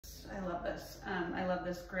I love this. I love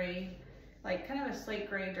this gray, like kind of a slate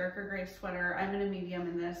gray, darker gray sweater. I'm in a medium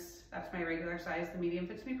in this. That's my regular size. The medium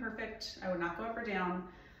fits me perfect. I would not go up or down.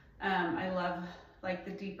 I love like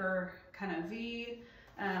the deeper kind of V.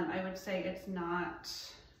 I would say it's not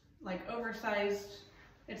like oversized.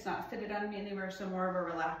 It's not fitted on me anywhere, so more of a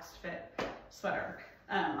relaxed fit sweater.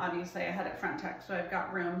 Obviously I had it front tucked, so I've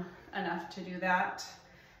got room enough to do that,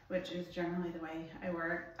 which is generally the way I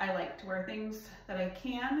wear it. I like to wear things that I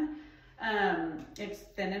can. It's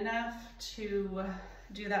thin enough to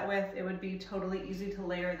do that with. It would be totally easy to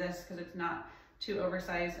layer this because it's not too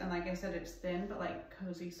oversized. And like I said, it's thin, but like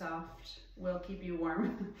cozy soft, will keep you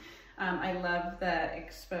warm. I love the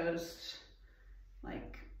exposed,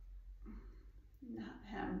 like, not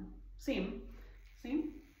hem, seam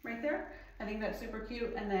right there. I think that's super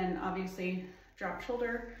cute. And then obviously drop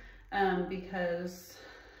shoulder, because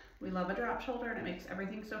we love a drop shoulder and it makes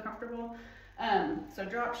everything so comfortable. So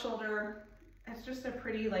drop shoulder, it's just a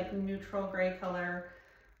pretty like neutral gray color.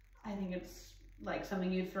 I think it's like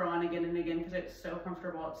something you'd throw on again and again because it's so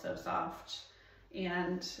comfortable, it's so soft,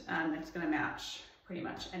 and it's gonna match pretty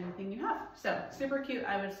much anything you have. So super cute.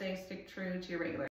 I would say stick true to your regular